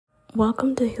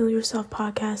Welcome to Heal Yourself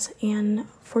podcast, and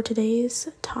for today's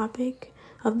topic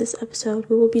of this episode,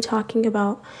 we will be talking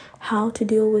about how to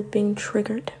deal with being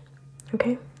triggered.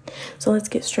 Okay, so let's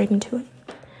get straight into it.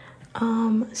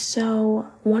 So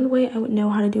one way I would know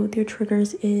how to deal with your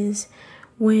triggers is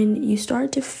when you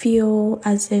start to feel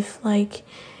as if like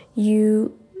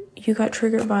you got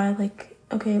triggered by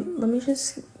okay, let me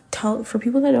just tell for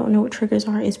people that don't know what triggers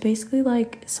are, it's basically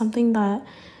like something that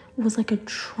was like a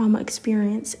trauma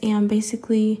experience, and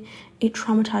basically it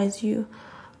traumatized you.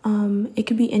 It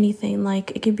could be anything,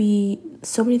 like it could be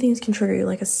so many things can trigger you,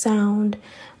 like a sound,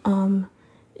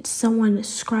 someone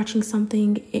scratching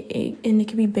something, and it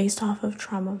could be based off of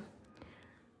trauma.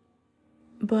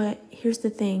 But here's the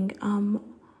thing,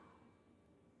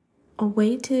 a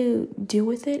way to deal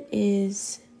with it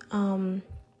is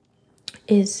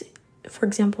for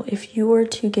example, if you were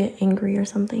to get angry or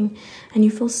something and you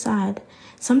feel sad,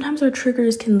 sometimes our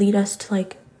triggers can lead us to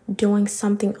like doing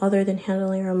something other than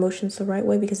handling our emotions the right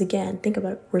way, because again, think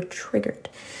about it, we're triggered.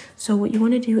 So what you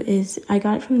want to do is, I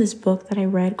got it from this book that I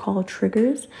read called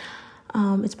Triggers.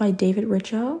 It's by David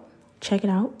Richo. Check it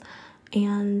out.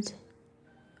 And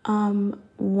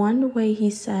one way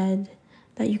he said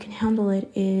that you can handle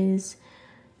it is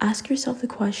ask yourself the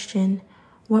question,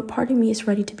 what part of me is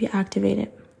ready to be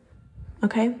activated?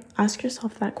 Okay, ask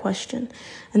yourself that question.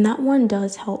 And that one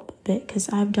does help a bit because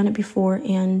I've done it before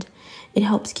and it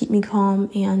helps keep me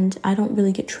calm, and I don't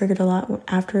really get triggered a lot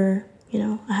after,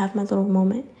 I have my little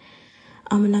moment.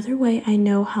 Another way I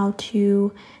know how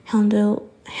to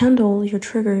handle your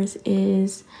triggers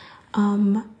is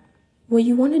what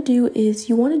you want to do is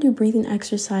you want to do breathing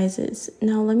exercises.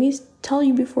 Now, let me tell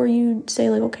you before you say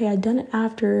like, okay, I've done it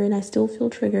after and I still feel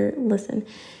triggered. Listen,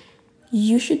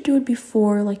 you should do it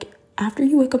before, like after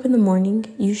you wake up in the morning,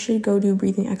 you should go do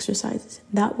breathing exercises.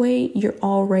 That way you're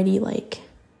already like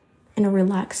in a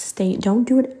relaxed state. Don't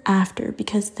do it after,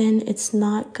 because then it's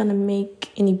not gonna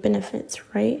make any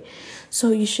benefits, right?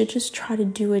 So you should just try to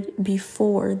do it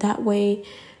before. That way,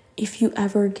 if you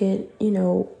ever get,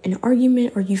 an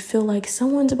argument, or you feel like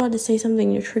someone's about to say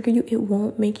something to trigger you, it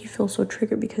won't make you feel so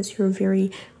triggered because you're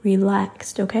very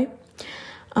relaxed, okay?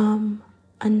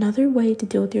 Another way to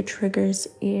deal with your triggers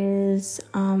is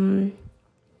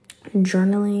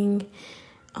journaling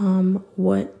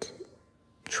what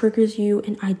triggers you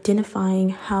and identifying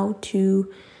how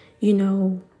to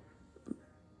deal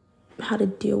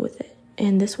with it.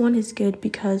 And this one is good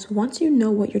because once you know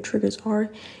what your triggers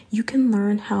are, you can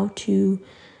learn how to,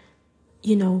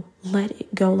 let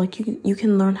it go. Like you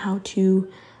can learn how to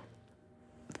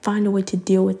find a way to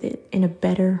deal with it in a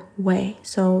better way.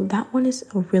 So that one is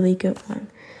a really good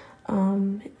one.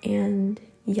 And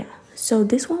yeah, so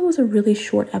this one was a really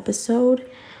short episode.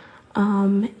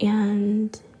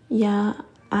 And yeah,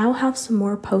 I'll have some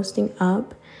more posting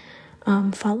up.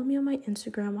 Follow me on my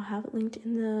Instagram. I'll have it linked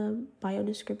in the bio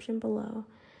description below.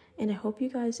 And I hope you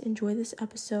guys enjoy this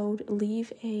episode.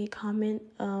 Leave a comment,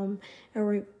 a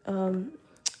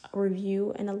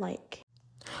review, and a like.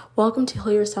 Welcome to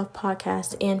Heal Yourself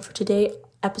podcast, and for today's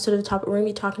episode of the topic, we're going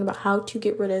to be talking about how to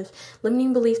get rid of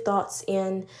limiting belief thoughts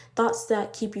and thoughts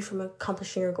that keep you from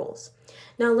accomplishing your goals.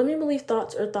 Now, limiting belief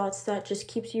thoughts are thoughts that just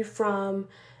keeps you from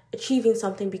achieving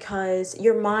something because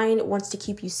your mind wants to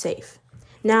keep you safe.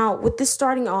 Now, with this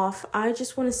starting off, I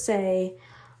just want to say,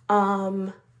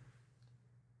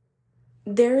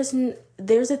 there's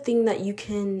a thing that you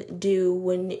can do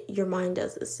when your mind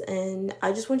does this, and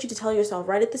I just want you to tell yourself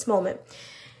right at this moment,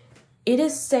 it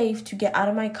is safe to get out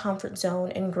of my comfort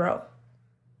zone and grow.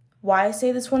 Why I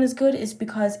say this one is good is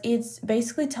because it's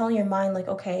basically telling your mind like,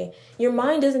 okay, your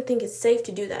mind doesn't think it's safe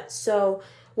to do that. So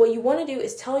what you want to do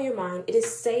is tell your mind it is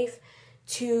safe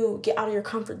to get out of your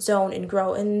comfort zone and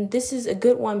grow. And this is a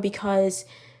good one because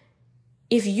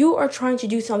if you are trying to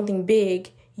do something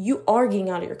big, you are getting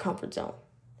out of your comfort zone.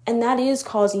 And that is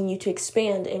causing you to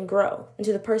expand and grow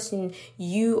into the person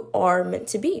you are meant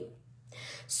to be.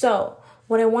 So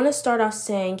what I want to start off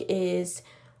saying is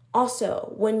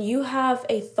also, when you have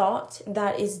a thought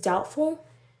that is doubtful,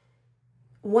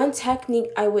 one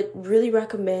technique I would really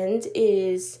recommend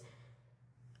is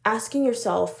asking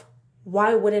yourself,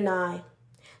 why wouldn't I?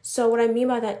 So what I mean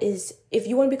by that is, if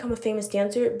you want to become a famous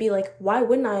dancer, be like, why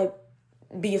wouldn't I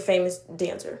be a famous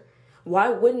dancer? Why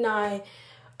wouldn't I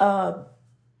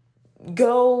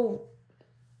go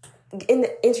in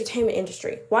the entertainment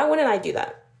industry? Why wouldn't I do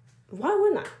that? Why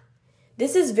wouldn't I?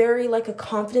 This is very like a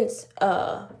confidence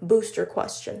booster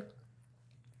question.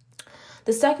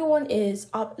 The second one is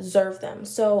observe them.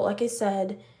 So like I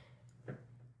said,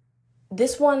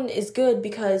 this one is good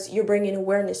because you're bringing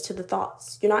awareness to the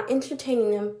thoughts. You're not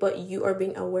entertaining them, but you are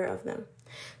being aware of them.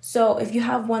 So if you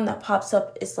have one that pops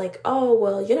up, it's like, oh,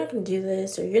 well, you're not going to do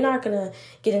this, or you're not going to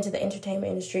get into the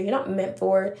entertainment industry, you're not meant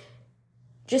for it.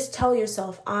 Just tell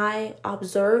yourself, I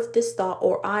observed this thought,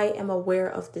 or I am aware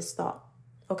of this thought.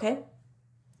 Okay?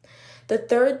 The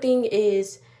third thing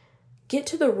is get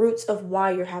to the roots of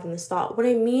why you're having this thought. What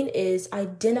I mean is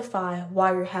identify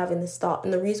why you're having this thought.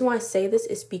 And the reason why I say this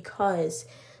is because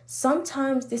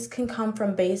sometimes this can come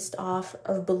from based off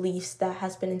of beliefs that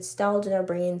has been installed in our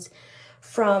brains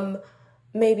from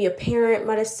maybe a parent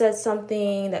might have said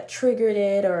something that triggered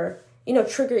it, or,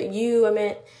 triggered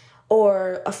you,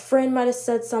 or a friend might have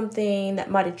said something that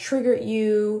might have triggered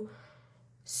you.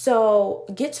 So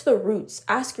get to the roots.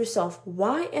 Ask yourself,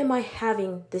 why am I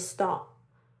having this thought?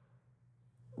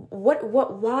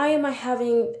 Why am I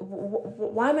having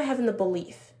the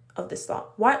belief of this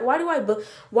thought? Why do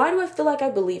I feel like I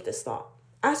believe this thought?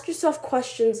 Ask yourself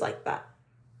questions like that.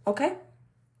 Okay?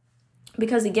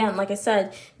 Because again, like I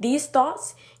said, these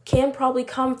thoughts can probably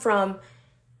come from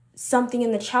something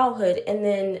in the childhood, and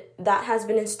then that has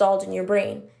been installed in your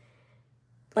brain.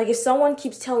 Like if someone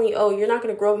keeps telling you, oh, you're not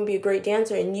going to grow up and be a great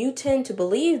dancer, and you tend to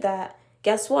believe that,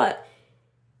 guess what?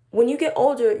 When you get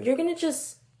older, you're going to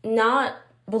just not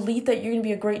believe that you're going to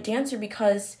be a great dancer,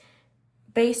 because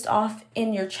based off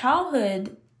in your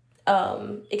childhood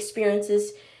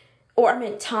experiences,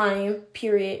 time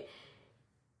period,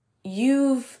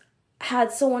 you've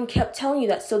had someone kept telling you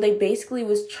that. So they basically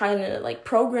was trying to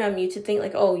program you to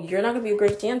think oh, you're not going to be a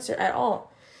great dancer at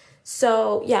all.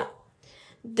 So yeah,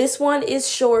 this one is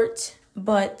short,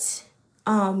 but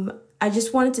I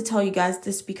just wanted to tell you guys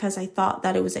this because I thought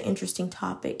that it was an interesting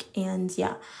topic. And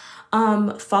yeah,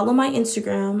 follow my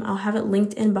Instagram. I'll have it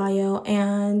linked in bio.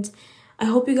 And I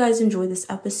hope you guys enjoy this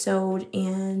episode.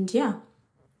 And yeah,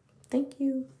 thank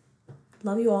you.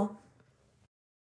 Love you all.